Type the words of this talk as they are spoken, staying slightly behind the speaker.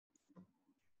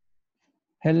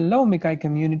Hello, MICCAI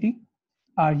community.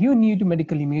 Are you new to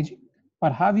medical imaging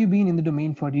or have you been in the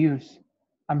domain for years?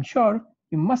 I'm sure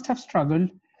you must have struggled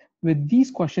with these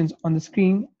questions on the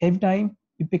screen every time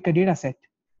you pick a data set.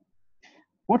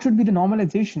 What should be the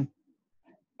normalization?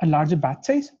 A larger batch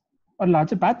size or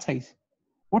larger batch size?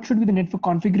 What should be the network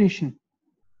configuration?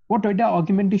 What data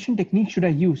augmentation technique should I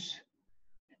use?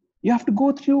 You have to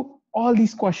go through all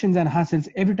these questions and hassles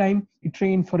every time you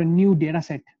train for a new data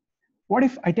set. What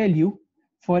if I tell you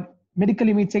for medical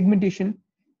image segmentation,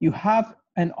 you have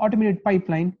an automated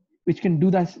pipeline which can do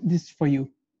this for you?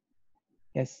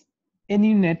 Yes,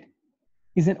 nnU-Net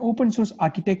is an open source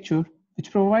architecture which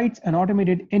provides an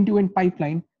automated end-to-end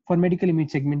pipeline for medical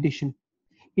image segmentation.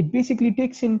 It basically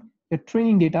takes in your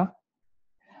training data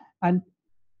and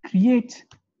creates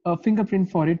a fingerprint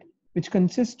for it, which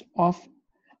consists of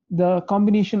the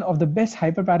combination of the best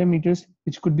hyperparameters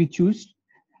which could be chosen.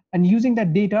 And using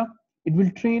that data, it will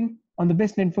train on the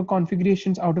best network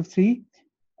configurations out of three,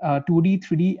 2D,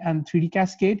 3D, and 3D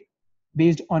cascade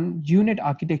based on U-Net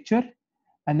architecture.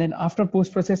 And then after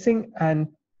post-processing and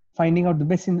finding out the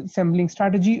best assembling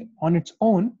strategy on its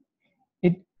own,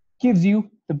 it gives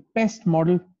you the best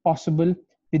model possible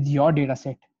with your data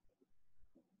set.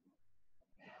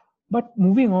 But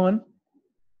moving on,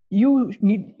 you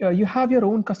have your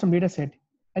own custom data set,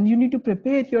 and you need to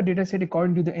prepare your data set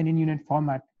according to the nnU-Net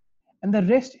format, and the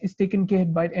rest is taken care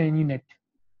by nnU-Net.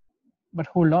 But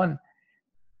hold on,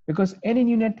 because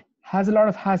nnU-Net has a lot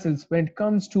of hassles when it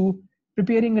comes to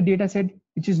preparing a data set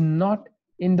which is not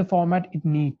in the format it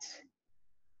needs.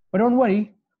 But don't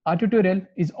worry, our tutorial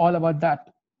is all about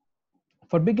that.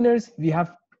 For beginners, we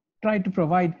have tried to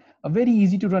provide a very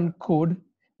easy to run code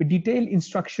with detailed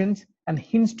instructions and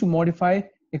hints to modify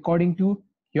according to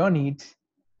your needs.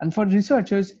 And for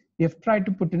researchers, we have tried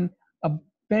to put in a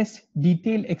best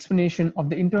detailed explanation of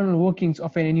the internal workings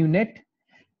of nnU-Net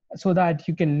so that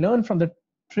you can learn from the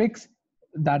tricks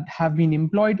that have been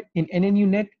employed in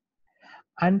nnU-Net,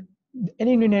 and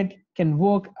nnU-Net can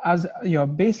work as your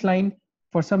baseline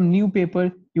for some new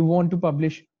paper you want to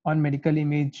publish on medical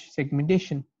image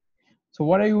segmentation. So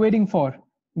what are you waiting for?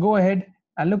 Go ahead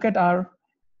and look at our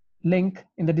link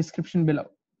in the description below.